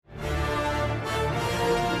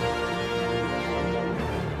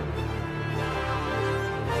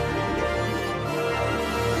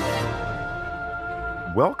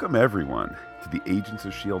Welcome, everyone, to the Agents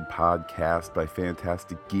of S.H.I.E.L.D. podcast by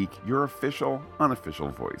Fantastic Geek, your official, unofficial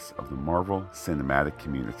voice of the Marvel Cinematic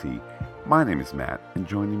Community. My name is Matt, and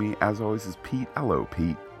joining me, as always, is Pete. Hello,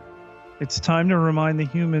 Pete. It's time to remind the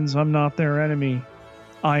humans I'm not their enemy.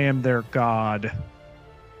 I am their god.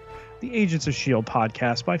 The Agents of S.H.I.E.L.D.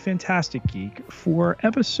 podcast by Fantastic Geek for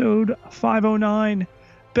episode 509,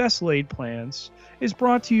 Best Laid Plans, is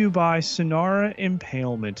brought to you by Sonara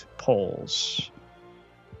Impalement Poles.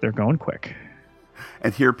 They're going quick.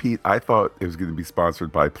 And here, Pete, I thought it was going to be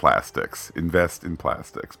sponsored by Plastics. Invest in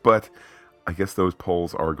Plastics. But I guess those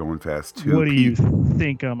polls are going fast, too. What do you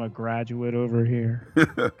think? I'm a graduate over here?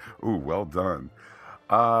 Ooh, well done.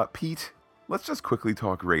 Pete, let's just quickly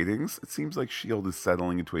talk ratings. It seems like S.H.I.E.L.D. is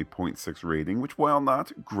settling into a 0.6 rating, which, while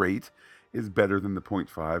not great, is better than the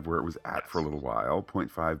 0.5 where it was at for a little while.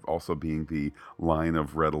 0.5 also being the line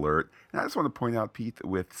of red alert. And I just want to point out, Pete, that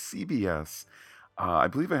with CBS, I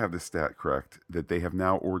believe I have this stat correct, that they have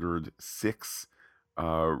now ordered 6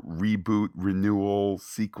 reboot, renewal,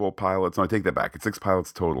 sequel pilots. No, I take that back. It's 6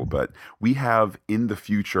 pilots total. But we have in the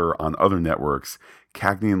future on other networks,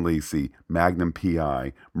 Cagney and Lacey, Magnum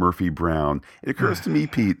PI, Murphy Brown. It occurs to me,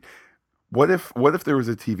 Pete, what if there was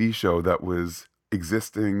a TV show that was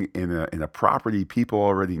existing in a property people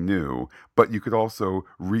already knew, but you could also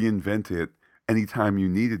reinvent it anytime you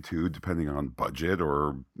needed to, depending on budget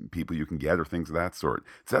or people you can get or things of that sort.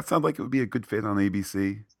 Does that sound like it would be a good fit on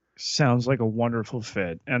ABC? Sounds like a wonderful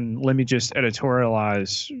fit. And let me just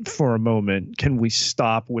editorialize for a moment. Can we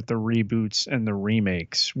stop with the reboots and the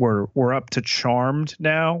remakes? We're up to Charmed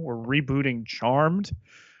now. We're rebooting Charmed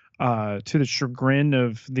to the chagrin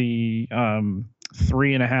of the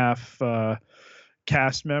 3.5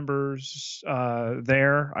 cast members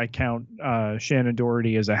there. I count Shannon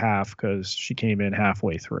Doherty as a half because she came in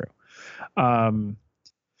halfway through.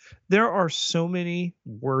 There are so many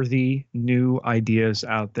worthy new ideas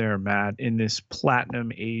out there, Matt, in this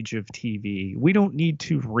platinum age of TV. We don't need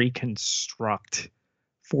to reconstruct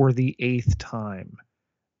for the 8th time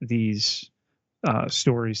these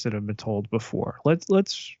stories that have been told before.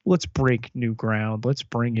 Let's break new ground. Let's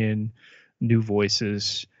bring in new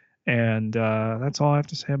voices. And that's all I have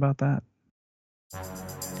to say about that.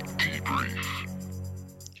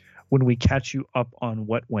 When we catch you up on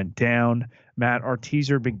what went down, Matt, our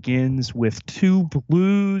teaser begins with 2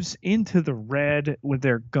 blues into the red with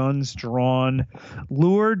their guns drawn,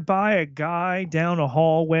 lured by a guy down a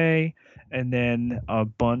hallway, and then a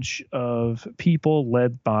bunch of people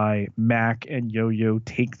led by Mac and Yo-Yo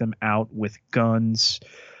take them out with guns.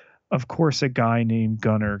 Of course, a guy named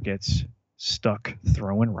Gunner gets stuck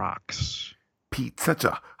throwing rocks. Pete, such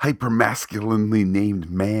a hyper-masculinely named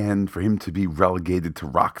man, for him to be relegated to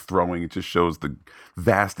rock throwing, it just shows the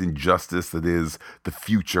vast injustice that is the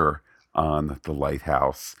future on the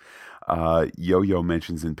Lighthouse. Yo-Yo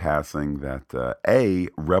mentions in passing that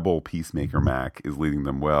rebel Peacemaker Mac is leading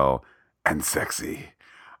them well and sexy.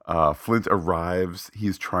 Flint arrives. He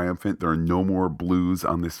is triumphant. There are no more blues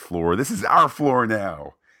on this floor. This is our floor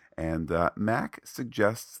now. And Mac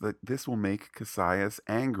suggests that this will make Cassius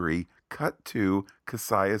angry. Cut to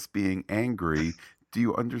Cassius being angry. Do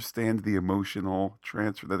you understand the emotional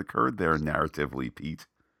transfer that occurred there narratively, Pete?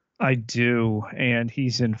 I do, and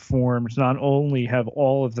he's informed not only have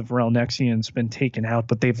all of the Vrelnexians been taken out,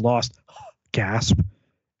 but they've lost, gasp,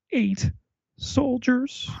 8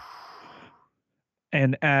 soldiers.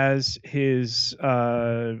 And as his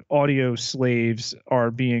audio slaves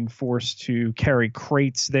are being forced to carry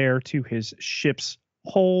crates there to his ship's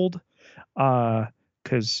hold,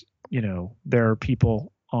 because, there are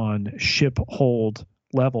people on ship hold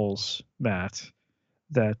levels, Matt,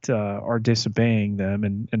 that are disobeying them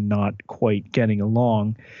and not quite getting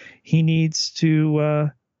along. He needs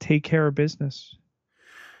to take care of business.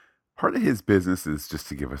 Part of his business is just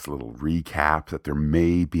to give us a little recap that there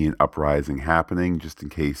may be an uprising happening, just in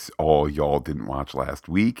case all y'all didn't watch last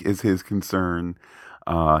week, is his concern.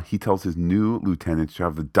 He tells his new lieutenants to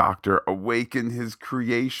have the Doctor awaken his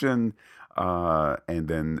creation. And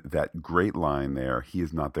then that great line there, he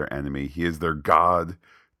is not their enemy, he is their god.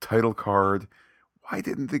 Title card. Why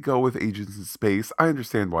didn't they go with Agents in Space? I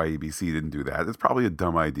understand why ABC didn't do that. It's probably a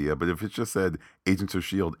dumb idea, but if it just said Agents of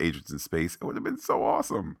S.H.I.E.L.D., Agents in Space, it would have been so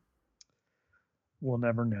awesome. We'll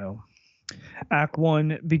never know. Act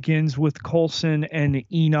 1 begins with Coulson and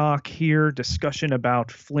Enoch here. Discussion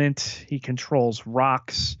about Flint. He controls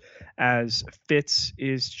rocks as Fitz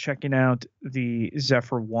is checking out the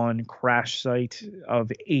Zephyr 1 crash site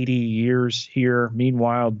of 80 years here.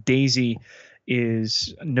 Meanwhile, Daisy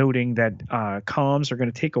is noting that comms are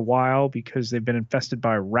going to take a while because they've been infested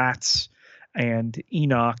by rats, and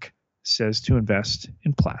Enoch says to invest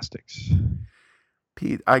in plastics.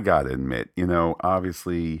 Pete, I gotta admit,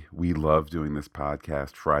 obviously we love doing this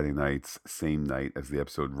podcast Friday nights, same night as the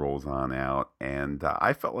episode rolls on out, and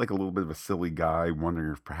I felt like a little bit of a silly guy,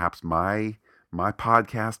 wondering if perhaps my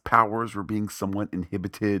podcast powers were being somewhat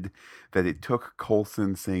inhibited. That it took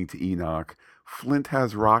Coulson saying to Enoch, "Flint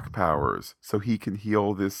has rock powers, so he can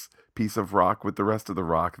heal this piece of rock with the rest of the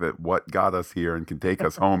rock that what got us here and can take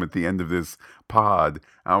us home at the end of this pod."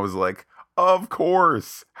 I was like, of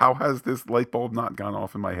course. How has this light bulb not gone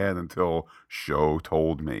off in my head until Show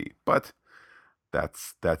told me? But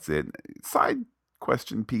that's it. Side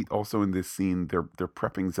question, Pete. Also in this scene, they're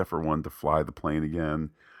prepping Zephyr 1 to fly the plane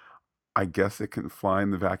again. I guess it can fly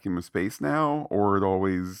in the vacuum of space now, or it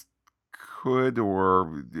always could,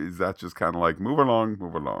 or is that just kind of like move along,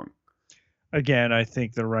 move along? Again, I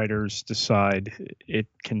think the writers decide it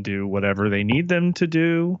can do whatever they need them to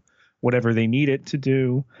do, whatever they need it to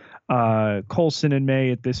do. Coulson and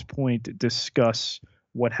May at this point discuss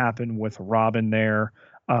what happened with Robin there.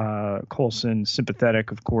 Coulson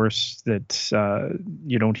sympathetic, of course, that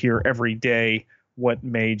you don't hear every day what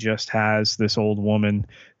May just has, this old woman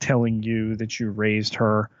telling you that you raised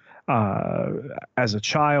her as a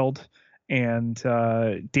child, and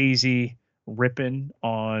Daisy ripping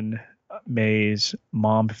on May's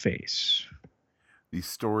mom face. The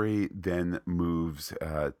story then moves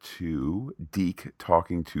to Deke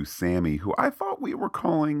talking to Sammy, who I thought we were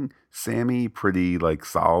calling Sammy pretty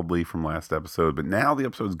solidly from last episode, but now the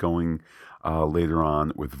episode's going later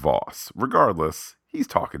on with Voss. Regardless, he's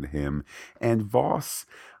talking to him, and Voss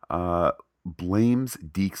blames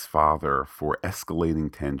Deke's father for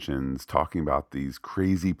escalating tensions, talking about these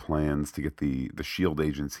crazy plans to get the S.H.I.E.L.D.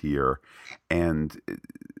 agents here, and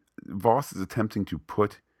Voss is attempting to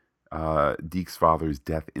put Deke's father's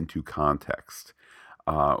death into context,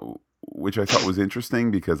 which I thought was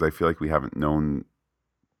interesting because I feel like we haven't known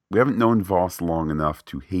Voss long enough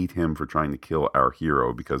to hate him for trying to kill our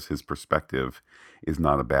hero, because his perspective is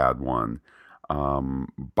not a bad one.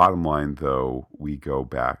 Bottom line, though, we go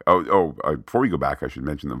back. Before we go back, I should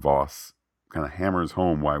mention that Voss kind of hammers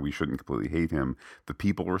home why we shouldn't completely hate him. The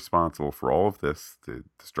people responsible for all of this, the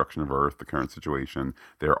destruction of Earth, the current situation,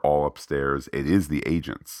 they're all upstairs. It is the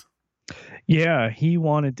agents. Yeah, he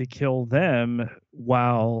wanted to kill them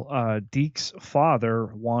while Deke's father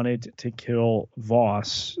wanted to kill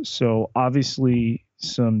Voss. So obviously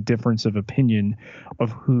some difference of opinion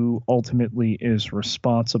of who ultimately is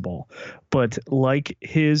responsible. But like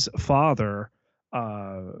his father,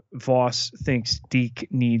 Voss thinks Deke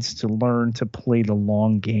needs to learn to play the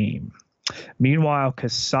long game. Meanwhile,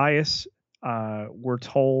 Cassius, we're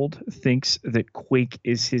told, thinks that Quake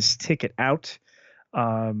is his ticket out.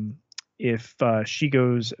 If she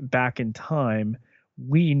goes back in time,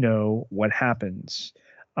 we know what happens.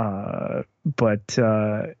 But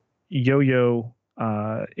Yo-Yo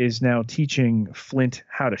is now teaching Flint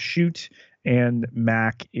how to shoot, and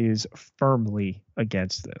Mac is firmly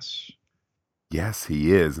against this. Yes,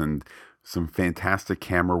 he is. And some fantastic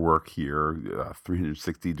camera work here,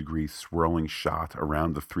 360-degree swirling shot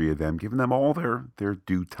around the three of them, giving them all their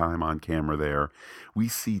due time on camera there. We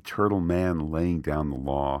see Turtle Man laying down the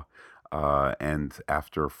law. And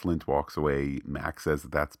after Flint walks away, Mac says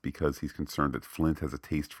that that's because he's concerned that Flint has a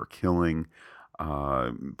taste for killing,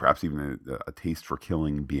 perhaps even a taste for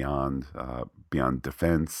killing beyond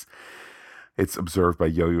defense. It's observed by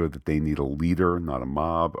Yo-Yo that they need a leader, not a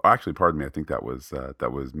mob. Actually, pardon me, I think that was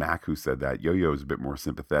Mac who said that. Yo-Yo is a bit more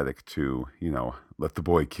sympathetic to, let the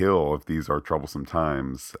boy kill if these are troublesome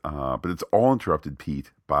times. But it's all interrupted,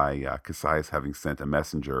 Pete, by Cassius having sent a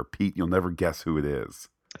messenger. Pete, you'll never guess who it is.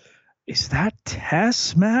 Is that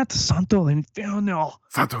Tess, Matt? Santo Inferno.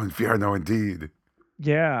 Santo Inferno, indeed.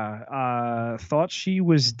 Yeah, thought she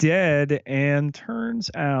was dead, and turns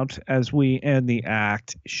out, as we end the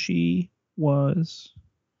act, she was.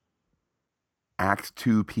 Act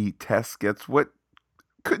 2, Pete, Tess gets what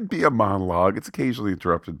could be a monologue. It's occasionally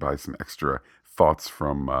interrupted by some extra thoughts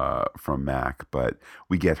from Mac, but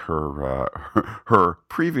we get her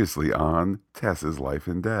previously on Tess's life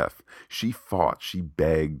and death. She fought, she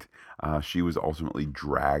begged, she was ultimately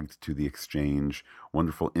dragged to the exchange.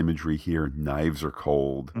 Wonderful imagery here. Knives are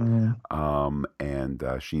cold, and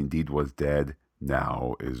she indeed was dead.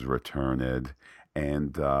 Now is returned,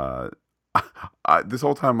 and this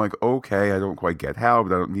whole time I'm like, okay, I don't quite get how,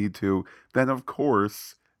 but I don't need to. Then of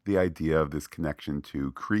course the idea of this connection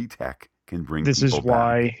to Kree-Tech can bring this people is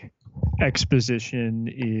why exposition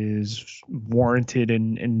is warranted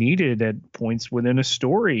and needed at points within a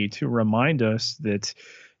story to remind us that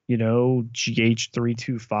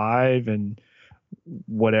GH325 and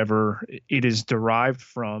whatever it is derived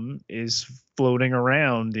from is floating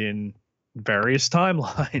around in various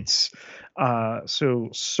timelines. So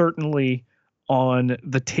certainly on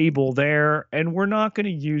the table there, and we're not going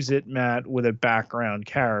to use it, Matt, with a background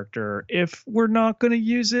character if we're not going to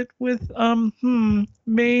use it with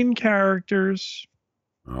main characters.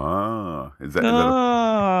 Is that a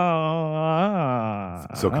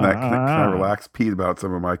so can I Ah, relax, Pete, about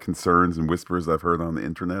some of my concerns and whispers I've heard on the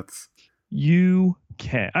internets? you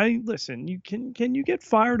can. I listen. You can you get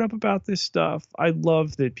fired up about this stuff? I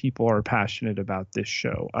love that people are passionate about this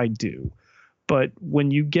show. I do. But when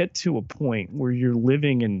you get to a point where you're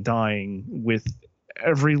living and dying with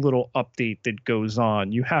every little update that goes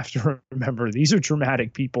on, you have to remember these are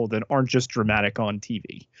dramatic people that aren't just dramatic on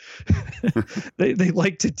TV. They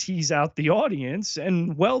like to tease out the audience,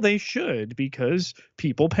 and well, they should, because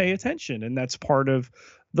people pay attention, and that's part of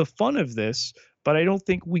the fun of this. But I don't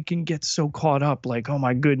think we can get so caught up like, oh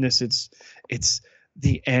my goodness, it's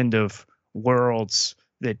the end of worlds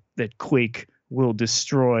that Quake will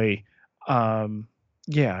destroy. um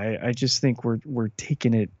yeah, I just think we're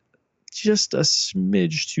taking it just a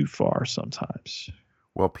smidge too far sometimes.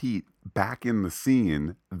 Well, Pete, back in the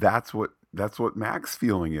scene, that's what Mac's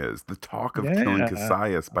feeling is. The talk of killing Yeah.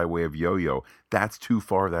 Cassius by way of Yo-Yo. That's too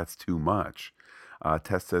far. That's too much.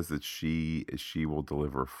 Tess says that she will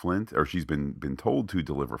deliver Flint, or she's been told to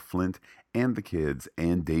deliver Flint and the kids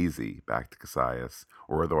and Daisy back to Cassius,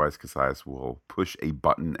 or otherwise Cassius will push a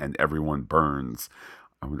button and everyone burns.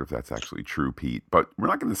 I wonder if that's actually true, Pete. But we're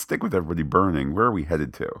not going to stick with everybody burning. Where are we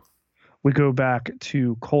headed to? We go back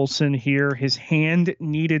to Coulson here. His hand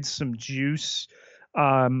needed some juice.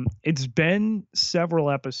 It's been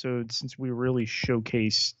several episodes since we really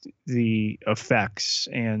showcased the effects,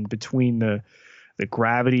 and between the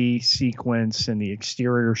gravity sequence and the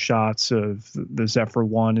exterior shots of the Zephyr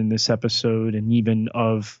One in this episode, and even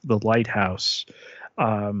of the lighthouse,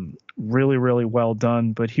 really really well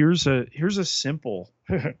done. But here's a simple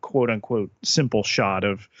quote unquote simple shot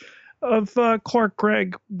of Clark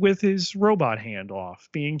Gregg with his robot hand off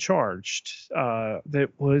being charged. That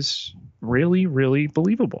was really, really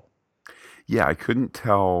believable. Yeah, I couldn't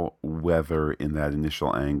tell whether in that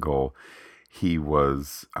initial angle he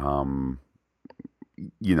was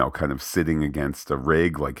kind of sitting against a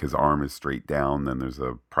rig, like his arm is straight down, then there's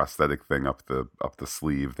a prosthetic thing up the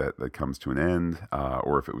sleeve that comes to an end,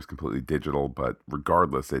 or if it was completely digital. But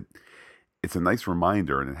regardless, it's a nice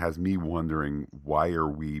reminder, and it has me wondering, why are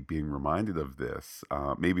we being reminded of this?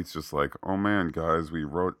 Maybe it's just like, oh man, guys, we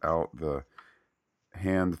wrote out the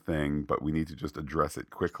hand thing, but we need to just address it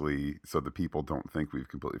quickly so the people don't think we've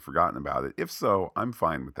completely forgotten about it. If so, I'm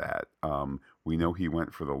fine with that. We know he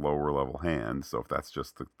went for the lower level hand, so if that's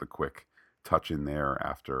just the quick touch in there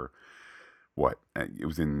after what it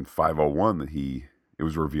was in 501 that it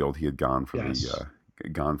was revealed he had Yes. gone for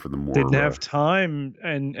the Didn't more have time,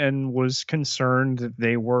 and was concerned that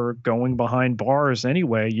they were going behind bars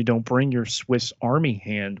anyway. You don't bring your Swiss Army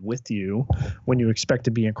hand with you when you expect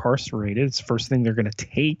to be incarcerated. It's the first thing they're going to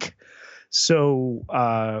take. So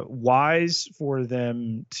wise for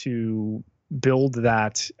them to build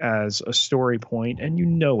that as a story point, and you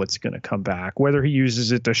know it's going to come back, whether he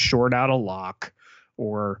uses it to short out a lock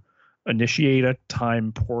or initiate a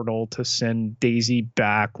time portal to send Daisy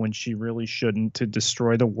back when she really shouldn't, to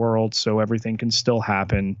destroy the world so everything can still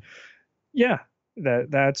happen. Yeah,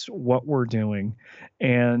 that's what we're doing.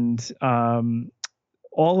 And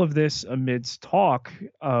all of this amidst talk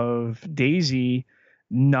of Daisy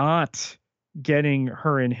not getting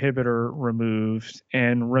her inhibitor removed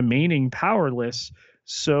and remaining powerless.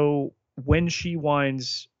 So when she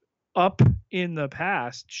winds up in the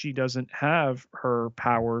past, she doesn't have her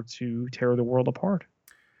power to tear the world apart.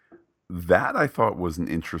 that I thought was an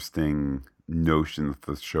interesting notion that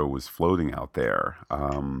the show was floating out there.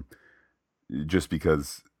 Just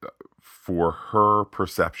because for her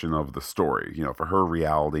perception of the story, for her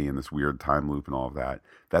reality and this weird time loop and all of that,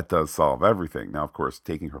 that does solve everything. Now, of course,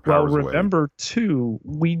 taking her Well, powers away. remember too,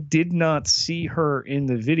 we did not see her in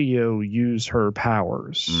the video use her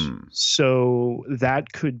powers. Mm, So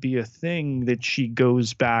that could be a thing that she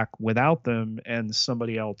goes back without them and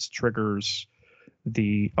somebody else triggers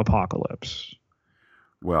the apocalypse.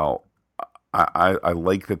 well, I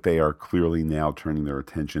like that they are clearly now turning their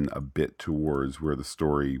attention a bit towards where the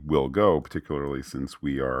story will go, particularly since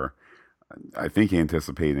we are, I think,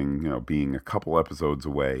 anticipating, being a couple episodes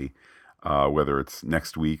away, whether it's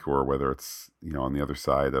next week or whether it's, on the other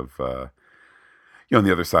side of, on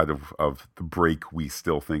the other side of the break we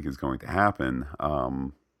still think is going to happen.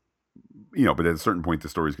 But at a certain point, the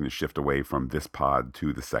story is going to shift away from this pod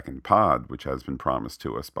to the second pod, which has been promised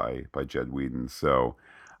to us by Jed Whedon. So,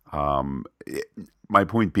 my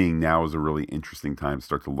point being, now is a really interesting time to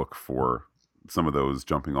start to look for some of those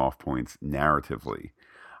jumping off points narratively.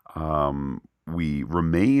 We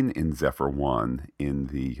remain in Zephyr One in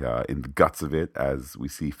the guts of it, as we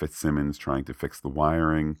see Fitzsimmons trying to fix the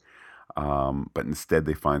wiring. But instead,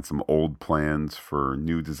 they find some old plans for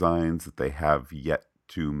new designs that they have yet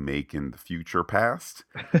to make in the future past.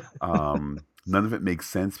 None of it makes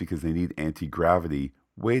sense because they need anti-gravity.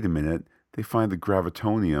 Wait a minute. They find the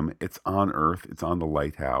gravitonium. It's on Earth. It's on the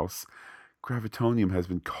lighthouse. Gravitonium has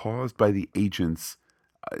been caused by the agents.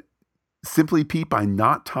 Simply, Pete, by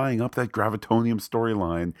not tying up that gravitonium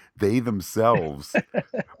storyline, they themselves,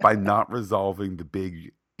 by not resolving the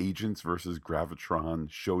big agents versus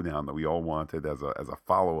Gravitron showdown that we all wanted as a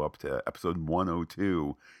follow up to episode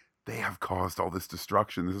 102, they have caused all this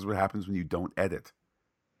destruction. This is what happens when you don't edit.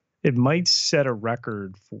 It might set a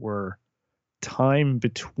record for time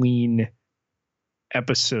between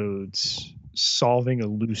episodes solving a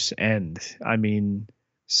loose end. I mean,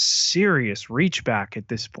 serious reach back at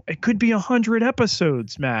this point. It could be 100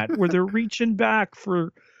 episodes, Matt, where they're reaching back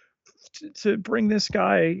to bring this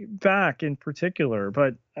guy back in particular.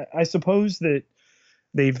 But I suppose that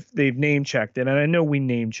they've name checked it, and I know we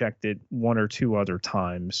name checked it one or two other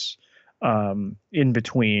times in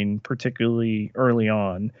between, particularly early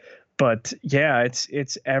on. But yeah,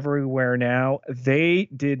 it's everywhere now. They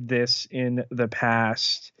did this in the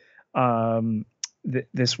past.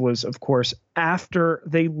 This was, of course, after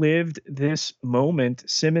they lived this moment.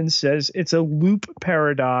 Simmons says it's a loop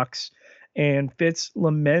paradox, and Fitz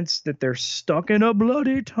laments that they're stuck in a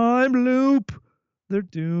bloody time loop. They're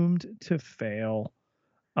doomed to fail.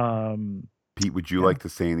 Pete, would you like to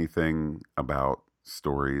say anything about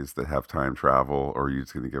stories that have time travel, or are you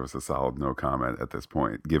just going to give us a solid no comment at this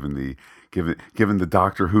point, given the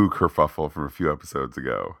Doctor Who kerfuffle from a few episodes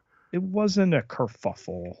ago? It wasn't a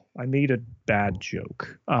kerfuffle. I made a bad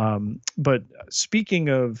joke. But speaking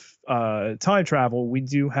of time travel, we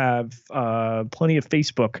do have plenty of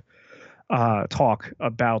Facebook talk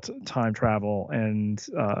about time travel and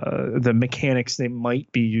the mechanics they might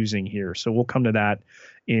be using here. So we'll come to that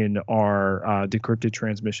in our decrypted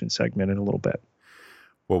transmission segment in a little bit.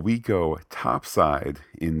 Well, we go topside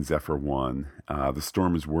in Zephyr 1. The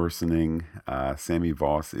storm is worsening. Sammy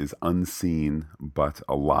Voss is unseen but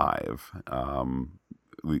alive.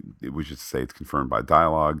 We should say it's confirmed by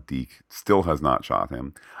dialogue. Deke still has not shot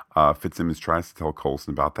him. Fitzsimmons tries to tell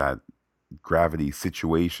Coulson about that gravity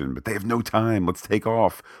situation, but they have no time. Let's take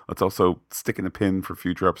off. Let's also stick in a pin for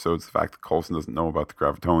future episodes the fact that Coulson doesn't know about the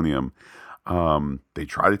gravitonium. They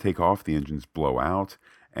try to take off. The engines blow out.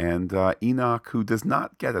 And Enoch, who does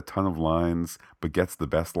not get a ton of lines, but gets the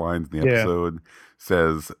best lines in the episode,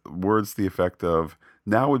 says words to the effect of,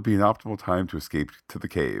 "Now would be an optimal time to escape to the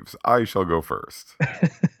caves. I shall go first."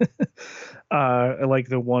 Like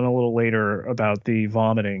the one a little later about the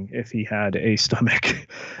vomiting if he had a stomach.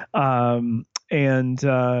 And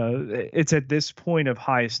it's at this point of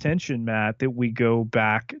highest tension, Matt, that we go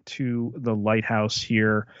back to the lighthouse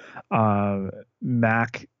here.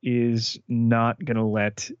 Mac is not going to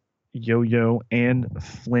let Yo-Yo and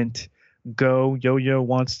Flint go. Yo-Yo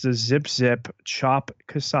wants to zip chop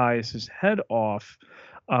Cassius's head off.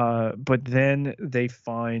 But then they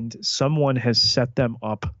find someone has set them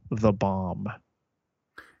up the bomb.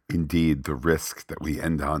 Indeed, the risk that we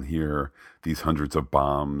end on here, these hundreds of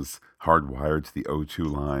bombs hardwired to the O2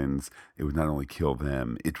 lines, it would not only kill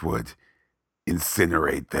them, it would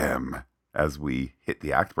incinerate them as we hit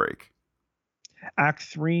the act break. Act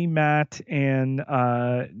 3, Matt, and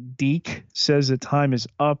Deke says the time is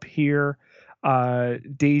up here.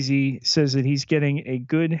 Daisy says that he's getting a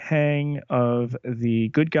good hang of the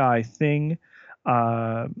good guy thing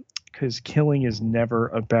because killing is never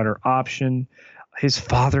a better option. His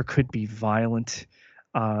father could be violent,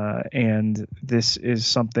 and this is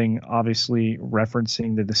something obviously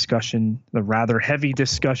referencing the discussion, the rather heavy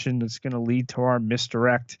discussion that's going to lead to our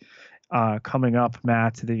misdirect coming up,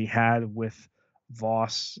 Matt, that he had with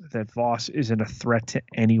Voss, that Voss isn't a threat to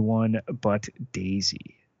anyone but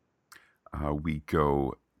Daisy. We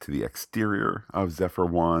go to the exterior of Zephyr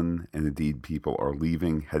 1, and indeed people are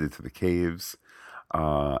leaving, headed to the caves.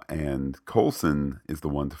 And Coulson is the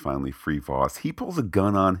one to finally free Voss. He pulls a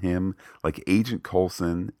gun on him like Agent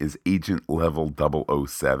Coulson is Agent Level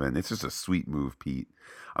 007. It's just a sweet move, Pete.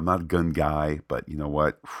 I'm not a gun guy, but you know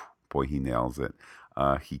what? Boy, he nails it.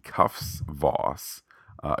 He cuffs Voss.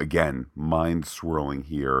 Again, mind swirling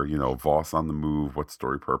here. Voss on the move. What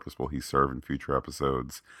story purpose will he serve in future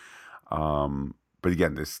episodes? But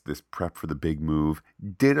again, this prep for the big move.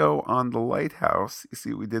 Ditto on the lighthouse. You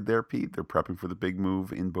see what we did there, Pete? They're prepping for the big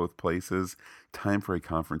move in both places. Time for a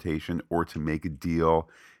confrontation or to make a deal.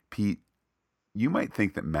 Pete, you might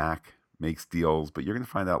think that Mac makes deals, but you're going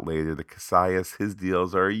to find out later that Cassius, his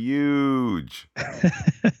deals are huge.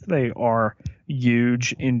 They are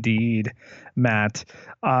huge indeed, Matt.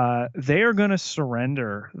 They are going to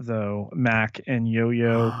surrender, though, Mac and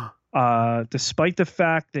Yo-Yo, despite the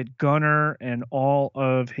fact that Gunner and all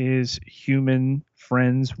of his human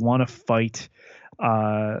friends want to fight.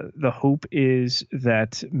 The hope is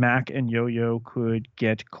that Mac and Yo-Yo could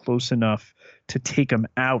get close enough to take him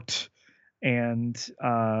out. And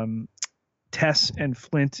Tess and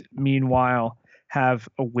Flint, meanwhile, have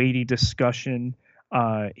a weighty discussion.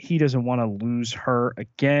 He doesn't want to lose her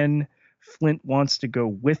again. Flint wants to go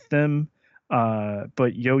with them.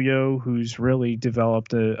 But Yo-Yo, who's really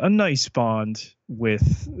developed a nice bond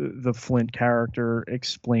with the Flint character,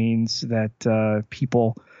 explains that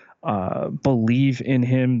people believe in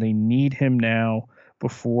him. They need him now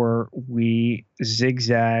before we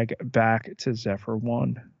zigzag back to Zephyr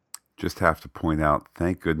 1. Just have to point out,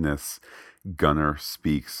 thank goodness Gunner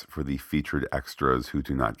speaks for the featured extras who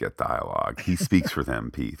do not get dialogue. He speaks for them,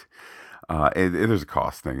 Pete. There's a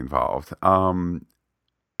cost thing involved. I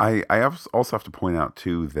also have to point out,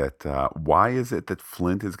 too, that why is it that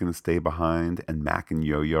Flint is going to stay behind and Mac and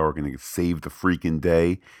Yo-Yo are going to save the freaking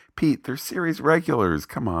day? Pete, they're series regulars.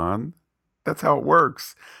 Come on. That's how it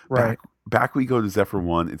works. Right. Back we go to Zephyr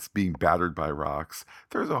 1. It's being battered by rocks.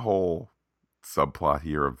 There's a whole subplot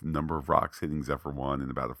here of number of rocks hitting Zephyr 1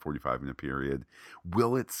 in about a 45-minute period.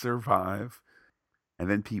 Will it survive? And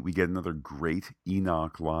then, Pete, we get another great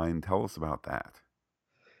Enoch line. Tell us about that.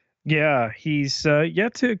 Yeah, he's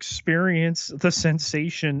yet to experience the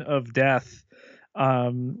sensation of death.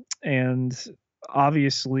 And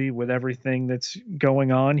obviously, with everything that's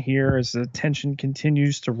going on here, as the tension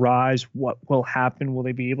continues to rise, what will happen? Will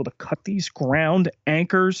they be able to cut these ground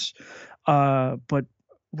anchors? But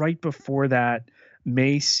right before that,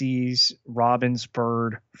 May sees Robin's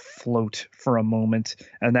bird float for a moment,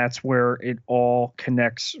 and that's where it all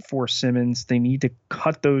connects for Simmons. They need to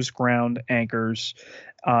cut those ground anchors.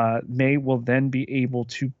 May will then be able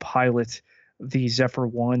to pilot the Zephyr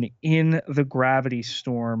 1 in the gravity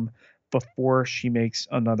storm before she makes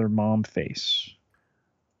another mom face.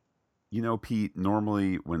 You know, Pete,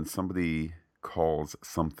 normally when somebody calls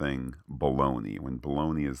something baloney, when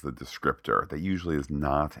baloney is the descriptor, that usually is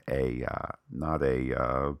not a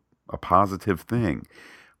positive thing.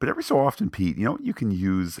 But every so often, Pete, you can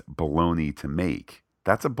use baloney to make.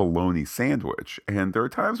 That's a bologna sandwich. And there are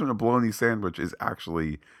times when a bologna sandwich is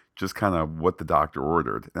actually just kind of what the doctor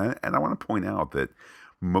ordered. And I want to point out that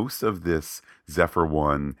most of this Zephyr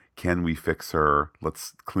 1, can we fix her?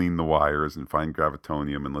 Let's clean the wires and find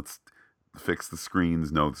gravitonium and let's fix the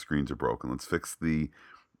screens. No, the screens are broken. Let's fix the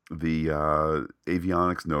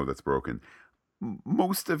avionics. No, that's broken.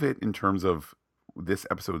 Most of it, in terms of this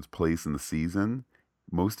episode's place in the season,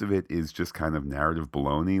 most of it is just kind of narrative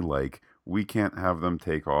baloney. Like, we can't have them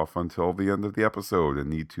take off until the end of the episode and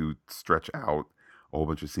need to stretch out a whole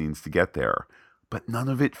bunch of scenes to get there. But none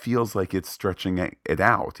of it feels like it's stretching it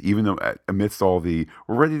out, even though amidst all the,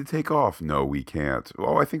 we're ready to take off. No, we can't.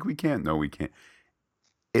 Oh, I think we can. No, we can't.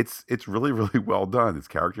 It's really, really well done. It's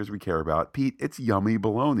characters we care about. Pete, it's yummy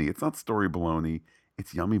baloney. It's not story baloney.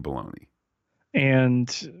 It's yummy baloney.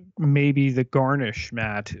 And maybe the garnish,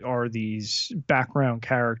 Matt, are these background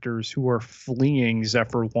characters who are fleeing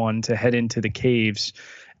Zephyr 1 to head into the caves,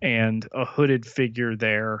 and a hooded figure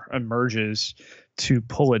there emerges to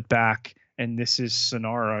pull it back. And this is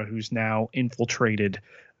Sonara, who's now infiltrated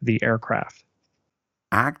the aircraft.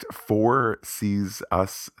 Act 4 sees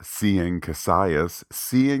us seeing Cassius,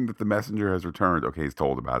 seeing that the messenger has returned. Okay, he's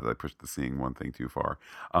told about it. I pushed the seeing one thing too far.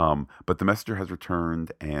 But the messenger has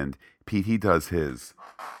returned, and Pete, he does his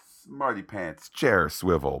smarty pants chair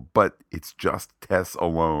swivel, but it's just Tess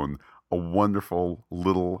alone. A wonderful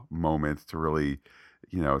little moment to really,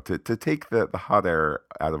 to take the hot air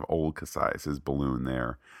out of old Cassius's balloon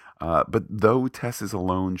there. But though Tess is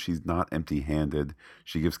alone, she's not empty-handed.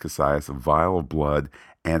 She gives Cassius a vial of blood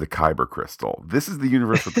and a Kyber crystal. This is the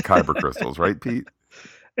universe with the Kyber crystals, right, Pete?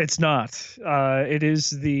 It's not. It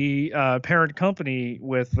is the parent company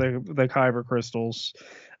with the Kyber crystals,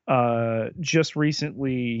 just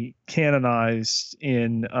recently canonized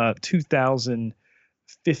in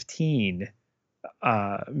 2015,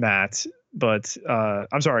 Matt. But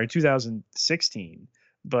I'm sorry, 2016.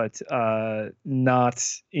 But not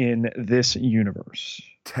in this universe.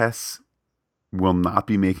 Tess will not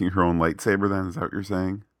be making her own lightsaber then? Is that what you're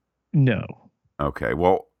saying? No. Okay,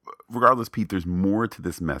 well, regardless, Pete, there's more to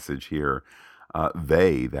this message here.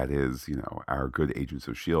 That is, our good agents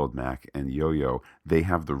of S.H.I.E.L.D., Mac and Yo-Yo, they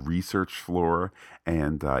have the research floor,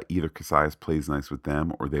 and either Cassius plays nice with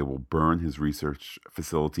them or they will burn his research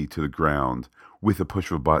facility to the ground with a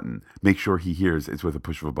push of a button. Make sure he hears it's with a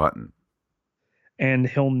push of a button. And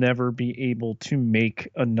he'll never be able to make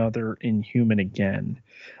another Inhuman again,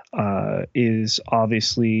 is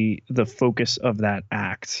obviously the focus of that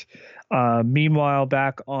act. Meanwhile,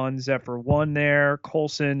 back on Zephyr 1 there,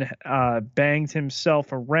 Coulson banged himself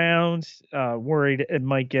around, worried it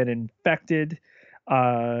might get infected.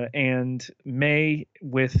 And May,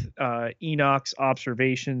 with Enoch's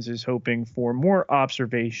observations, is hoping for more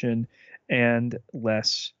observation and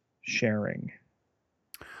less sharing.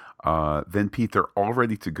 Then, Pete, they're all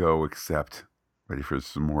ready to go, except ready for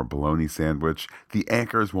some more bologna sandwich. The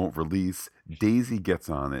anchors won't release. Daisy gets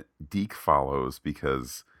on it. Deke follows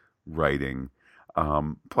because writing.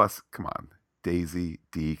 Plus, come on. Daisy,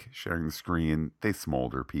 Deke, sharing the screen. They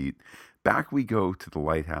smolder, Pete. Back we go to the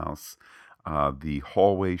lighthouse. The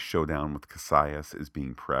hallway showdown with Cassius is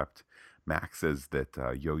being prepped. Max says that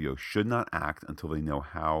Yo-Yo should not act until they know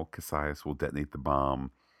how Cassius will detonate the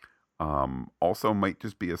bomb. Also might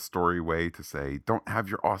just be a story way to say, don't have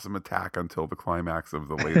your awesome attack until the climax of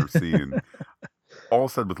the later scene. All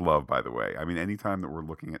said with love, by the way. I mean, anytime that we're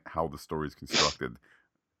looking at how the story is constructed,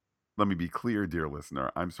 let me be clear, dear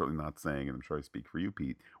listener, I'm certainly not saying, and I'm sure I speak for you,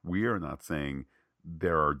 Pete, we are not saying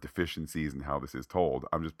there are deficiencies in how this is told.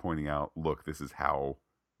 I'm just pointing out, look, this is how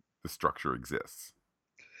the structure exists.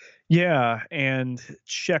 Yeah, and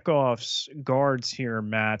Chekhov's guards here,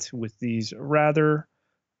 Matt, with these rather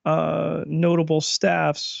notable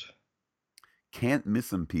staffs. Can't miss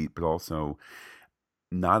them, Pete, but also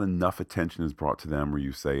not enough attention is brought to them where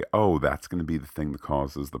you say, oh, that's going to be the thing that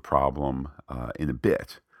causes the problem in a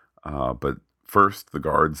bit. But first the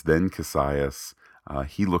guards, then Cassius.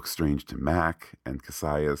 He looks strange to Mac, and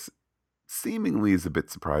Cassius seemingly is a bit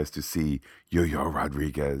surprised to see Yo-Yo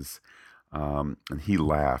Rodriguez. And he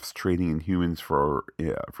laughs, trading Inhumans for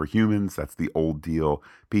humans. That's the old deal.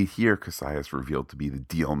 But here, Cassius revealed to be the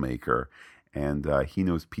deal maker, and he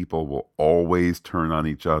knows people will always turn on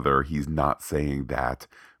each other. He's not saying that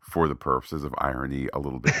for the purposes of irony a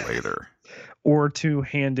little bit later. Or to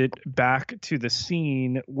hand it back to the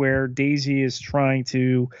scene where Daisy is trying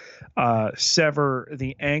to sever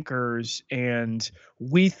the anchors, and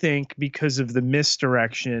we think because of the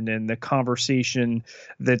misdirection and the conversation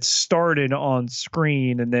that started on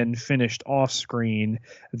screen and then finished off screen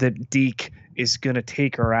that Deke is going to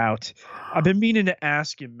take her out. I've been meaning to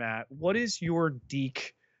ask you, Matt, what is your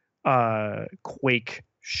Deke Quake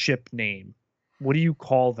ship name? What do you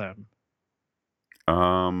call them?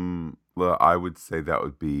 Well, I would say that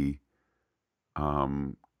would be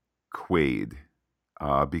Quaid.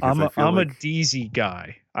 Because I'm a DZ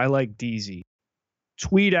guy. I like DZ.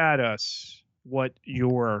 Tweet at us what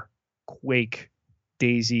your Quake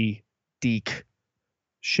Daisy Deke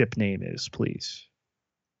ship name is, please.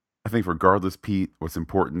 I think regardless, Pete, what's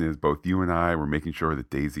important is both you and I were making sure that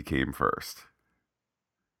Daisy came first.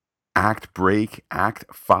 Act break, Act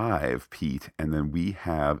 5, Pete, and then we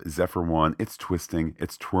have Zephyr 1. It's twisting,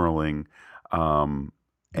 it's twirling. We're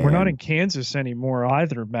not in Kansas anymore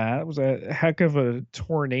either, Matt. It was a heck of a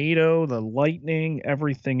tornado, the lightning,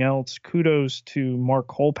 everything else. Kudos to Mark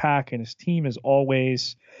Kolpak and his team as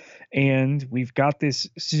always. And we've got this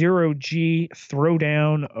 0G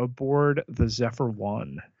throwdown aboard the Zephyr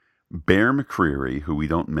 1. Bear McCreary, who we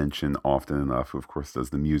don't mention often enough, who of course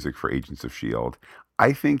does the music for Agents of S.H.I.E.L.D.,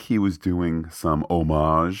 I think he was doing some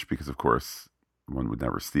homage, because of course one would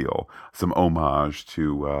never steal, some homage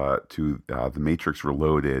to The Matrix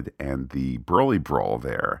Reloaded and the Broly Brawl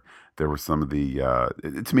there. There were some of the,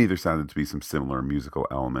 to me, there sounded to be some similar musical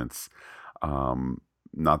elements.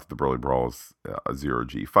 Not that the Broly Brawl is a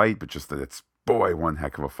 0G fight, but just that it's, boy, one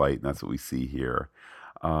heck of a fight, and that's what we see here.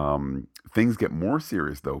 Things get more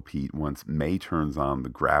serious, though, Pete, once May turns on the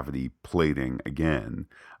gravity plating again.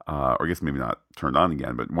 Or I guess maybe not turned on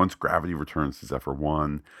again, but once gravity returns to Zephyr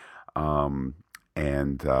 1,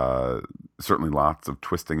 and certainly lots of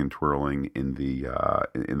twisting and twirling in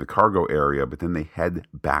the cargo area, but then they head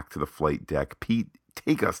back to the flight deck. Pete,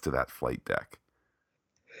 take us to that flight deck.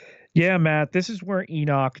 Yeah, Matt, this is where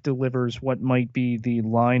Enoch delivers what might be the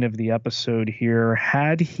line of the episode here.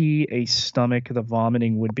 Had he a stomach, the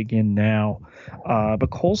vomiting would begin now.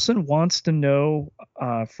 But Coulson wants to know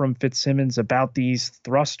from Fitzsimmons about these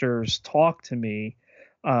thrusters. Talk to me.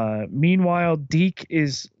 Meanwhile, Deke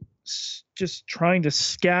is just trying to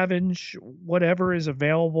scavenge whatever is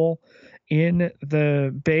available. in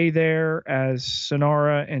the bay there as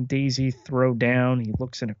Sonara and Daisy throw down. He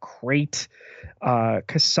looks in a crate.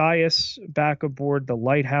 Cassius back aboard the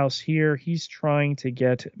lighthouse here. He's trying to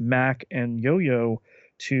get Mac and Yo-Yo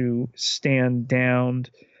to stand down,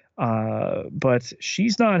 but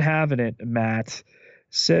she's not having it. Matt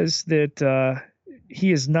says that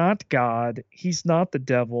he is not God. He's not the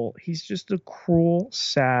devil. He's just a cruel,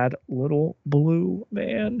 sad little blue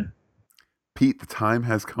man. Pete, the time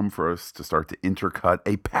has come for us to start to intercut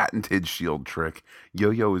a patented shield trick.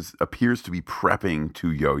 Yo-Yo appears to be prepping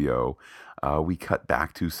to Yo-Yo. We cut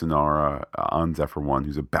back to Sonara on Zephyr 1,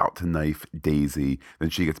 who's about to knife Daisy. Then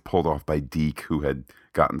she gets pulled off by Deke, who had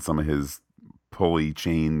gotten some of his pulley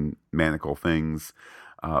chain manacle things.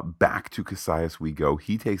 Back to Cassius we go.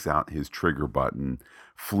 He takes out his trigger button.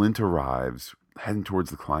 Flint arrives, heading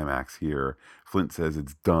towards the climax here. Flint says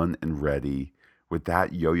it's done and ready. With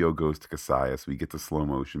that, Yo-Yo goes to Cassius. We get the slow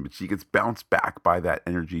motion, but she gets bounced back by that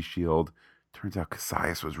energy shield. Turns out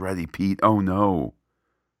Cassius was ready, Pete. Oh no.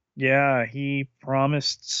 Yeah, he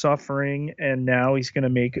promised suffering, and now he's going to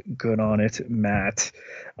make good on it, Matt.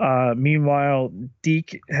 Meanwhile,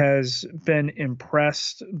 Deke has been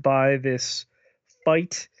impressed by this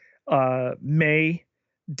fight. May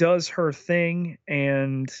does her thing,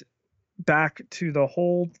 and back to the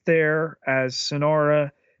hold there as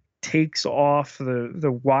Sonara takes off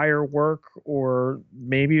the wire work, or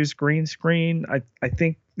maybe it was green screen. I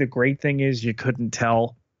think the great thing is you couldn't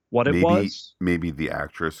tell what it was. Maybe the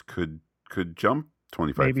actress could jump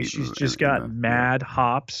 25 Maybe feet. she's just got mad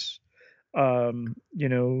hops.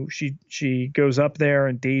 She goes up there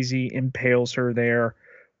and Daisy impales her there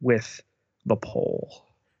with the pole.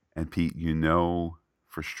 And Pete,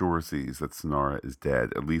 for sure sees that Sonara is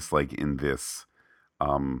dead, at least like in this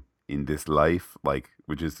life, like,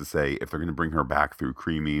 which is to say, if they're going to bring her back through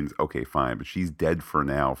cremines, okay, fine, but she's dead for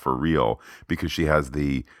now, for real, because she has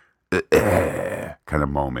the kind of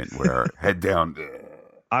moment where head down.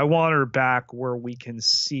 I want her back where we can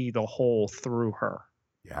see the hole through her.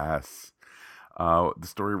 Yes. The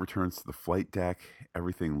story returns to the flight deck.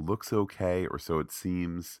 Everything looks okay, or so it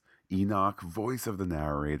seems. Enoch, voice of the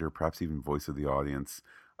narrator, perhaps even voice of the audience.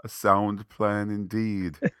 A sound plan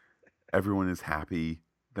indeed. Everyone is happy.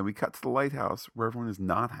 Then we cut to the lighthouse where everyone is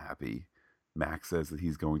not happy. Max says that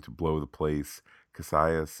he's going to blow the place.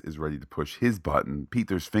 Cassius is ready to push his button. Pete,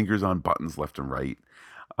 there's fingers on buttons left and right.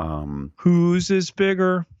 Whose is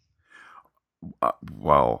bigger?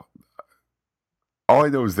 Well, all I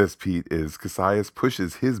know is this, Pete, is Cassius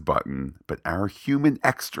pushes his button, but our human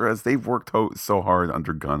extras, they've worked so hard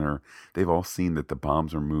under Gunner. They've all seen that the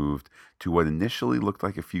bombs are moved to what initially looked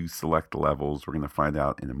like a few select levels. We're going to find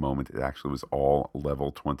out in a moment it actually was all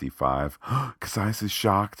level 25. Cassius is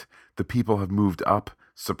shocked. The people have moved up.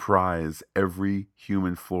 Surprise, every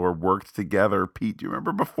human floor worked together. Pete, do you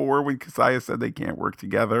remember before when Cassius said they can't work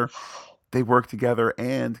together? They work together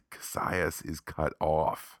and Cassius is cut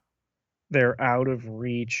off. They're out of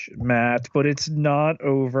reach, Matt, but it's not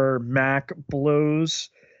over. Mac blows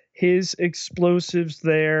his explosives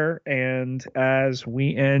there, and as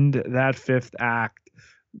we end that fifth act,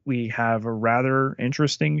 we have a rather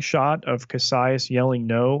interesting shot of Cassius yelling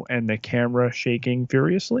no and the camera shaking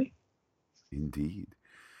furiously. Indeed.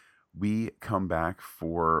 We come back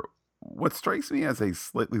for what strikes me as a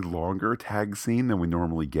slightly longer tag scene than we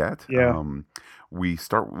normally get. Yeah. We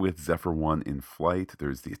start with Zephyr 1 in flight.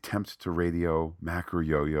 There's the attempt to radio Mac or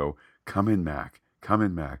Yo-Yo. Come in, Mac. Come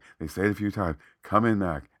in, Mac. They say it a few times. Come in,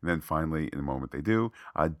 Mac. And then finally, in a moment, they do.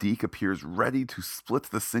 Deke appears ready to split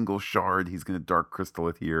the single shard. He's going to dark crystal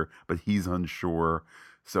it here, but he's unsure.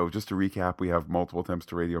 So just to recap, we have multiple attempts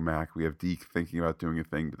to radio Mac. We have Deke thinking about doing a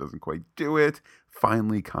thing but doesn't quite do it.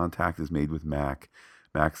 Finally, contact is made with Mac.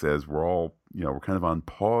 Mac says, we're kind of on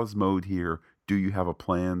pause mode here. Do you have a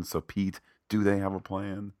plan? So Pete, do they have a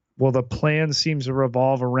plan? Well, the plan seems to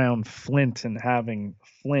revolve around Flint and having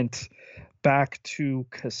Flint back to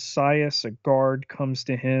Cassius. A guard comes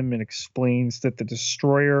to him and explains that the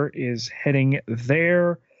destroyer is heading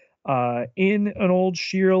there in an old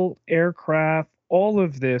Shield aircraft. All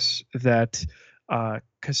of this that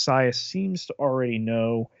Cassius seems to already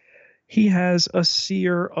know. He has a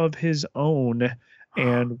seer of his own,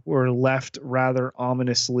 and we're left rather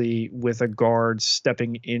ominously with a guard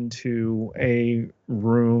stepping into a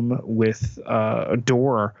room with a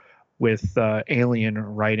door with alien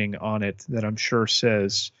writing on it that I'm sure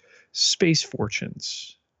says Space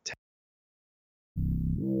Fortunes.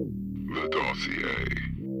 The dossier.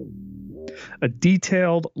 A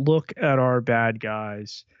detailed look at our bad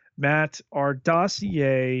guys. Matt, our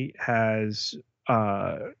dossier has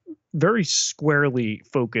very squarely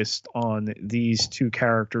focused on these two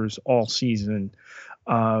characters all season.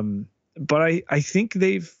 But I think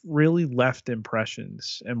they've really left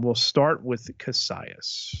impressions, and we'll start with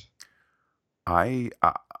Cassius. I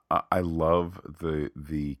love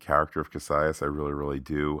the character of Cassius. I really, really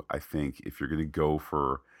do. I think if you're going to go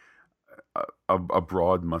for a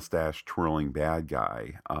broad mustache twirling bad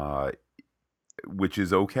guy, which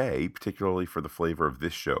is okay, particularly for the flavor of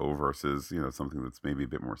this show versus something that's maybe a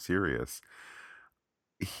bit more serious.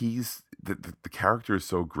 He's the character is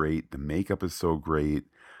so great. The makeup is so great.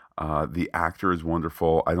 The actor is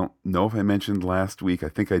wonderful. I don't know if I mentioned last week. I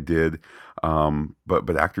think I did.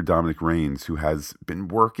 But actor Dominic Raines, who has been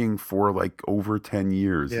working for like over 10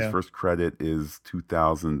 years. His Yeah. first credit is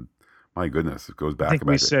 2000. My goodness, it goes I back think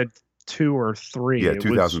we about said 2 or 3. yeah, It was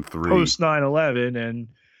 2003. post 9/11, and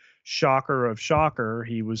shocker of shocker,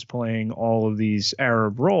 he was playing all of these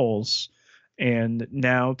Arab roles. And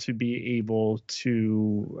now to be able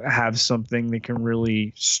to have something that can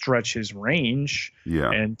really stretch his range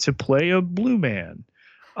Yeah. and to play a blue man,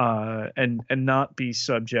 and not be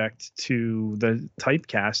subject to the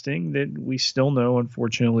typecasting that we still know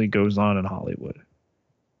unfortunately goes on in Hollywood.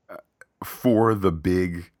 For the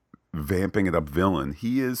big vamping it up villain,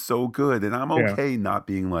 he is so good, and I'm Yeah. okay not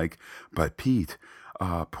being like, but Pete,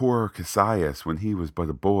 poor Cassius when he was but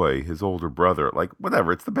a boy, his older brother, like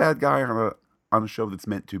whatever. It's the bad guy on a show that's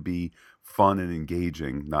meant to be fun and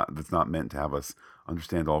engaging, that's not meant to have us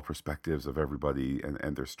understand all perspectives of everybody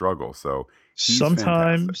and their struggle. So he's fantastic.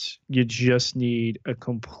 Sometimes you just need a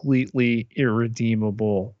completely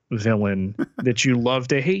irredeemable villain that you love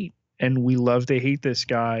to hate. And we love to hate this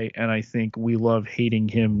guy. And I think we love hating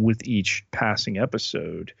him with each passing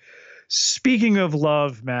episode. Speaking of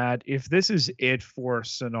love, Matt, if this is it for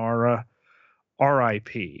Sonara,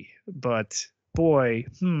 RIP. But boy,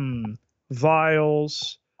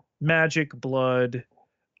 Vials, Magic Blood.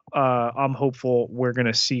 I'm hopeful we're going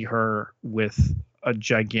to see her with a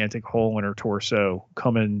gigantic hole in her torso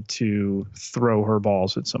coming to throw her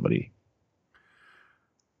balls at somebody.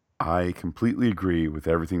 I completely agree with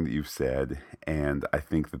everything that you've said, and I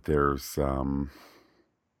think that there's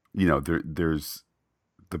there's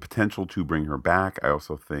the potential to bring her back. I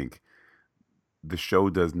also think the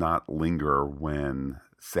show does not linger when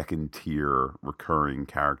second tier recurring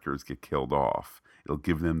characters get killed off. It'll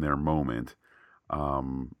give them their moment,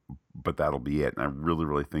 but that'll be it. And I really,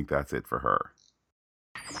 really think that's it for her.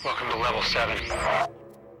 Welcome to level 7.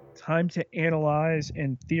 Time to analyze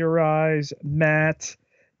and theorize, Matt.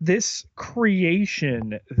 This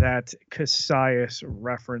creation that Cassius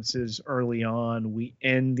references early on, we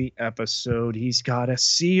end the episode. He's got a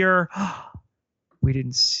seer. We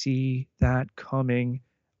didn't see that coming.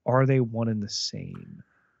 Are they one and the same?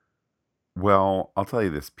 Well, I'll tell you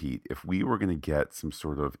this, Pete. If we were going to get some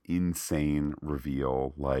sort of insane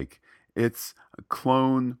reveal, like it's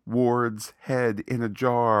Clone Ward's head in a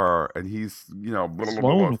jar, and he's, blah, blah, blah,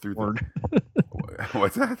 Clone through Ward.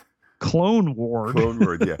 What's that? Clone Ward. Clone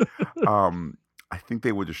Ward, yeah. I think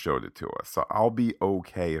they would have showed it to us. So I'll be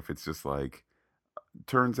okay if it's just like,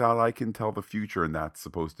 turns out I can tell the future, and that's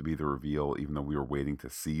supposed to be the reveal, even though we were waiting to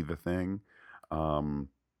see the thing.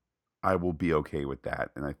 I will be okay with that,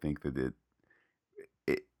 and I think that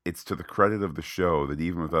it's to the credit of the show that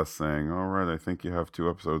even with us saying, all right, I think you have 2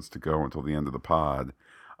 episodes to go until the end of the pod,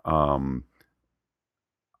 I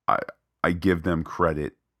give them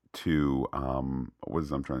credit to what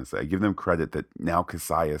is I'm trying to say? I give them credit that now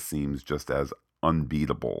Cassius seems just as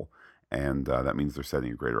unbeatable, and that means they're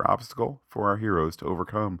setting a greater obstacle for our heroes to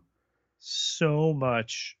overcome. So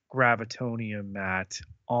much gravitonium, Matt,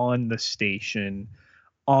 on the station,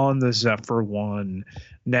 on the Zephyr 1.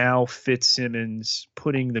 Now Fitzsimmons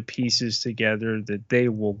putting the pieces together that they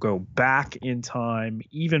will go back in time,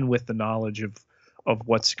 even with the knowledge of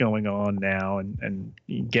what's going on now, and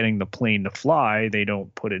getting the plane to fly. They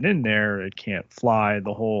don't put it in there. It can't fly.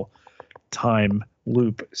 The whole time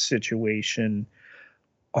loop situation.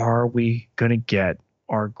 Are we going to get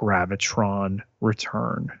our Gravitron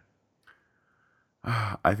return?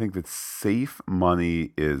 I think that safe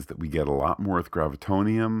money is that we get a lot more with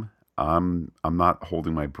Gravitonium. I'm not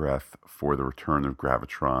holding my breath for the return of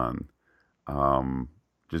Gravitron,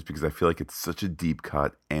 just because I feel like it's such a deep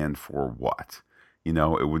cut, and for what? It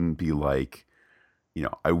wouldn't be like,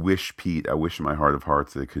 I wish in my heart of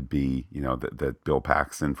hearts that it could be, that Bill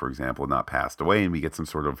Paxton, for example, had not passed away, and we get some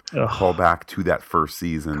sort of callback to that first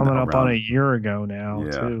season. Coming up on a year ago now,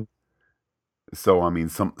 too. So, I mean,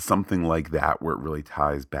 something like that where it really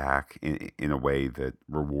ties back in a way that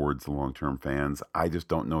rewards the long-term fans. I just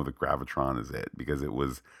don't know that Gravitron is it, because it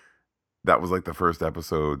was that was like the first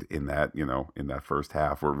episode in that, in that first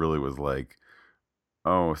half where it really was like,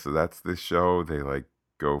 oh, so that's this show. They like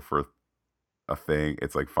go for a thing.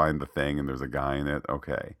 It's like find the thing and there's a guy in it.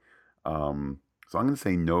 Okay. So I'm going to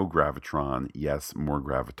say no Gravitron, yes, more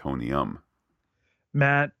Gravitonium.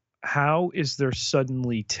 Matt, how is there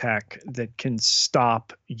suddenly tech that can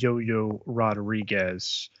stop Yo-Yo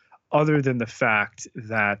Rodriguez other than the fact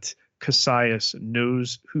that Cassius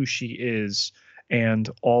knows who she is and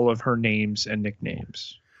all of her names and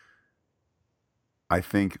nicknames? I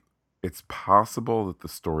think it's possible that the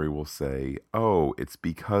story will say, oh, it's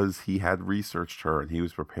because he had researched her and he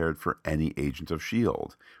was prepared for any agent of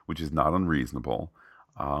S.H.I.E.L.D., which is not unreasonable.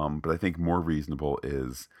 But I think more reasonable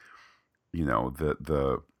is,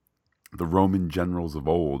 the Roman generals of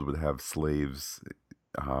old would have slaves,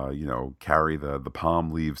 carry the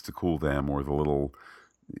palm leaves to cool them, or the little,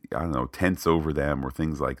 I don't know, tents over them, or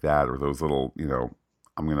things like that, or those little,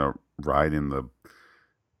 I'm gonna ride in the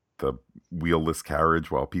wheelless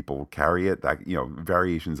carriage while people carry it. That,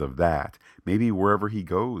 variations of that. Maybe wherever he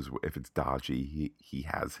goes, if it's dodgy, he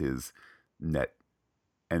has his net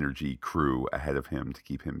energy crew ahead of him to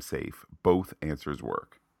keep him safe. Both answers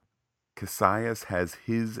work. Cassius has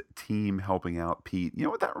his team helping out Pete. You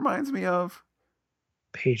know what that reminds me of?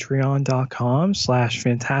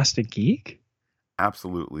 Patreon.com/Fantastic Geek.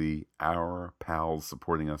 Absolutely. Our pals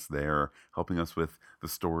supporting us there, helping us with the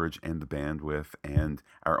storage and the bandwidth and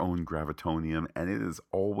our own Gravitonium, and it is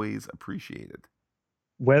always appreciated.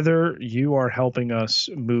 Whether you are helping us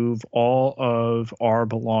move all of our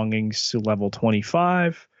belongings to level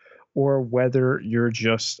 25, or whether you're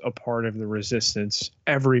just a part of the resistance,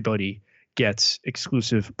 everybody gets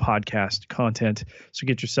exclusive podcast content. So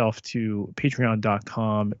get yourself to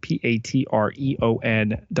patreon.com,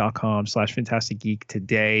 patreon.com/Fantastic Geek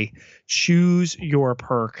today. Choose your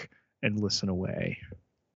perk and listen away.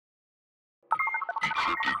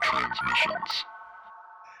 Encrypted transmissions.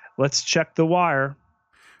 Let's check the wire.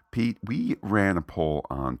 Pete, we ran a poll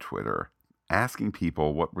on Twitter asking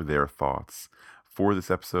people what were their thoughts for this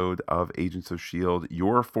episode of Agents of S.H.I.E.L.D.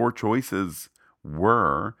 Your 4 choices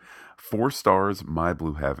were 4 stars, My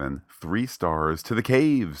Blue Heaven, 3 stars, To the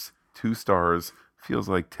Caves, 2 stars, Feels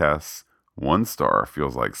Like Tess, 1 star,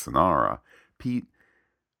 Feels Like Sonara. Pete,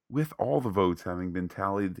 with all the votes having been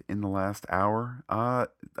tallied in the last hour, I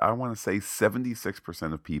want to say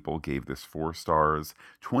 76% of people gave this 4 stars,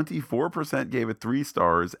 24% gave it 3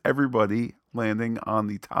 stars, everybody landing on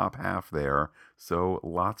the top half there. So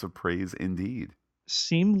lots of praise indeed.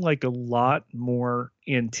 Seemed like a lot more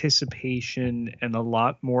anticipation and a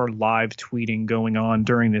lot more live tweeting going on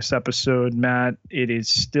during this episode, Matt. It is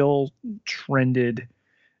still trended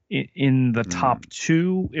in the top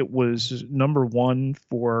 2. It was number 1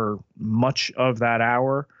 for much of that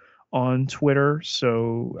hour on Twitter.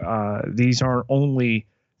 So these are only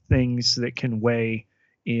things that can weigh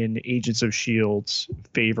in Agents of S.H.I.E.L.D.'s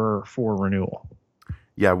favor for renewal.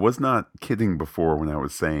 Yeah, I was not kidding before when I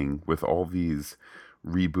was saying with all these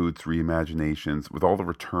reboots, reimaginations, with all the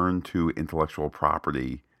return to intellectual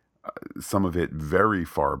property, some of it very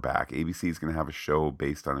far back. ABC is going to have a show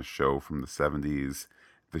based on a show from the 70s,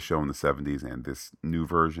 the show in the 70s, and this new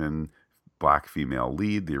version, black female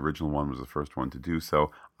lead. The original one was the first one to do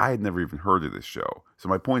so. I had never even heard of this show. So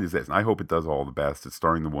my point is this, and I hope it does all the best. It's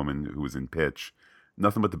starring the woman who was in Pitch.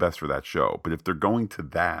 Nothing but the best for that show. But if they're going to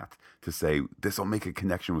that to say this will make a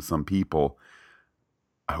connection with some people,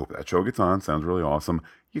 I hope that show gets on. Sounds really awesome.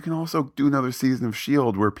 You can also do another season of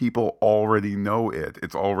S.H.I.E.L.D. where people already know it.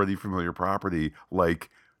 It's already familiar property, like,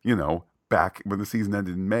 back when the season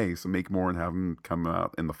ended in May. So make more and have them come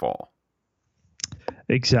out in the fall.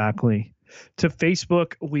 Exactly. To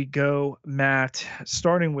Facebook we go, Matt,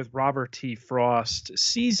 starting with Robert T. Frost.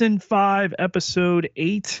 Season 5, Episode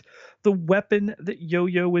 8. The weapon that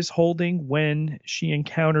Yo-Yo is holding when she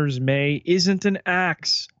encounters May isn't an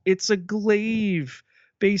axe. It's a glaive,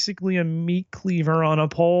 basically a meat cleaver on a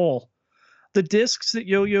pole. The discs that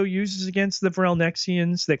Yo-Yo uses against the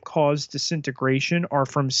Vrelnexians that cause disintegration are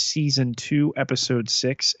from Season 2, Episode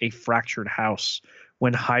 6, A Fractured House,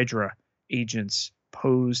 when Hydra agents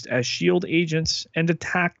posed as S.H.I.E.L.D. agents and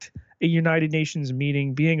attacked a United Nations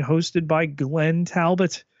meeting being hosted by Glenn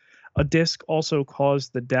Talbot. A disc also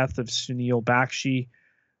caused the death of Sunil Bakshi.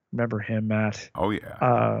 Remember him, Matt? Oh,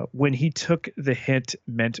 yeah. When he took the hit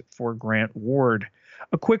meant for Grant Ward.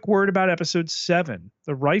 A quick word about Episode 7.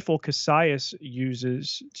 The rifle Cassius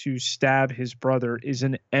uses to stab his brother is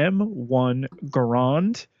an M1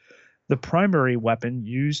 Garand, the primary weapon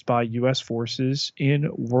used by U.S. forces in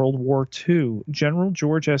World War II. General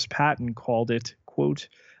George S. Patton called it, quote,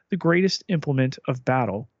 the greatest implement of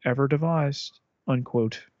battle ever devised,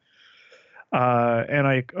 unquote. And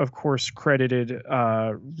I, of course, credited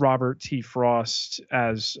Robert T. Frost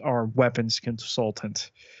as our weapons consultant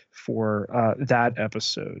for that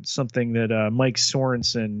episode, something that Mike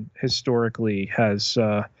Sorensen historically has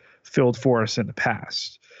filled for us in the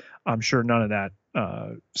past. I'm sure none of that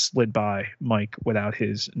slid by Mike without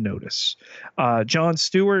his notice. John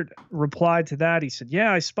Stewart replied to that. He said,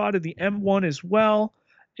 yeah, I spotted the M1 as well.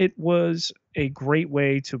 It was a great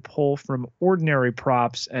way to pull from ordinary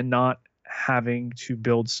props and not having to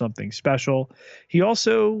build something special. He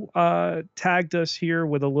also tagged us here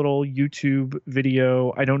with a little YouTube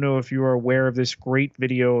video. I don't know if you are aware of this great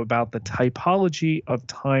video about the typology of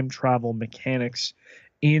time travel mechanics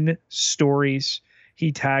in stories.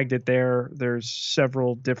 He tagged it there. There's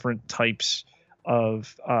several different types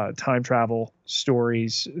of time travel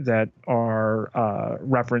stories that are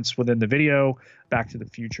referenced within the video. Back to the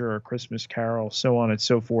Future, A Christmas Carol, so on and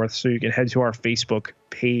so forth. So you can head to our Facebook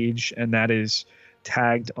page, and that is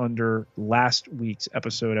tagged under last week's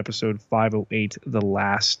episode 508, The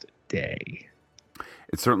Last Day.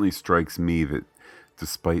 It certainly strikes me that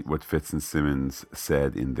despite what Fitz and Simmons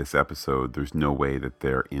said in this episode, there's no way that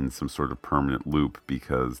they're in some sort of permanent loop,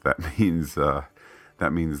 because that means that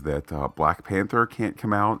Black Panther can't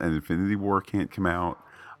come out and Infinity War can't come out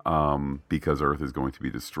because Earth is going to be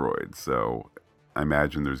destroyed. So I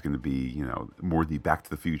imagine there's going to be, more the Back to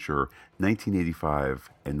the Future 1985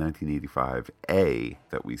 and 1985A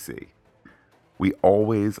that we see. We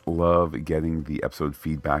always love getting the episode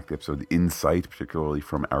feedback, the episode insight, particularly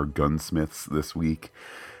from our gunsmiths this week.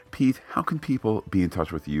 Pete, how can people be in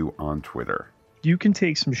touch with you on Twitter? You can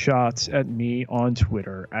take some shots at me on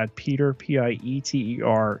Twitter at Peter,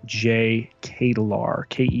 Pieter J. Ketelaar,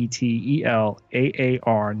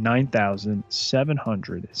 Ketelaar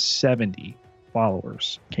 9,770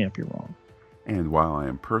 followers. Can't be wrong. And while I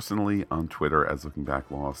am personally on Twitter as Looking Back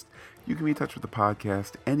Lost, you can be in touch with the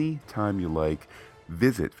podcast anytime you like.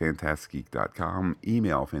 Visit fantasticgeek.com,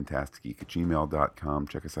 email fantasticgeek@gmail.com.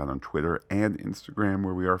 Check us out on Twitter and Instagram,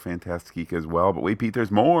 where we are Fantastic Geek as well. But wait, Pete,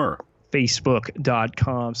 there's more.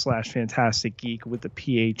 Facebook.com/Fantastic Geek with the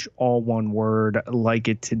PH, all one word. Like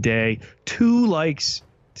it today. 2 likes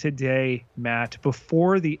today, Matt.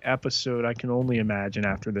 Before the episode, I can only imagine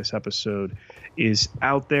after this episode is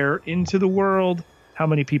out there into the world, how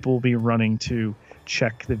many people will be running to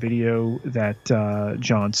check the video that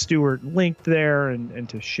John Stewart linked there and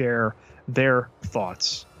to share their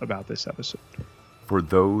thoughts about this episode. For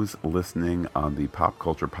those listening on the Pop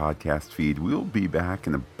Culture Podcast feed, we'll be back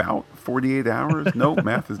in about 48 hours. No,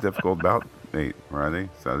 math is difficult. About Friday,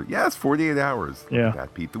 Saturday. Yes, 48 hours. Yeah. Look at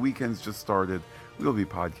that, Pete. The weekend's just started. We'll be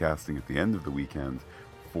podcasting at the end of the weekend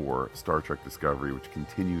for Star Trek Discovery, which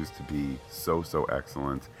continues to be so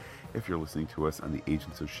excellent. If you're listening to us on the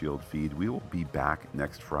Agents of S.H.I.E.L.D. feed, we will be back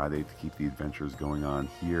next Friday to keep the adventures going on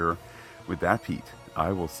here. With that, Pete,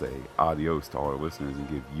 I will say adios to all our listeners and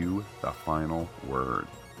give you the final word.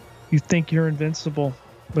 You think you're invincible,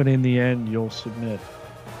 but in the end, you'll submit.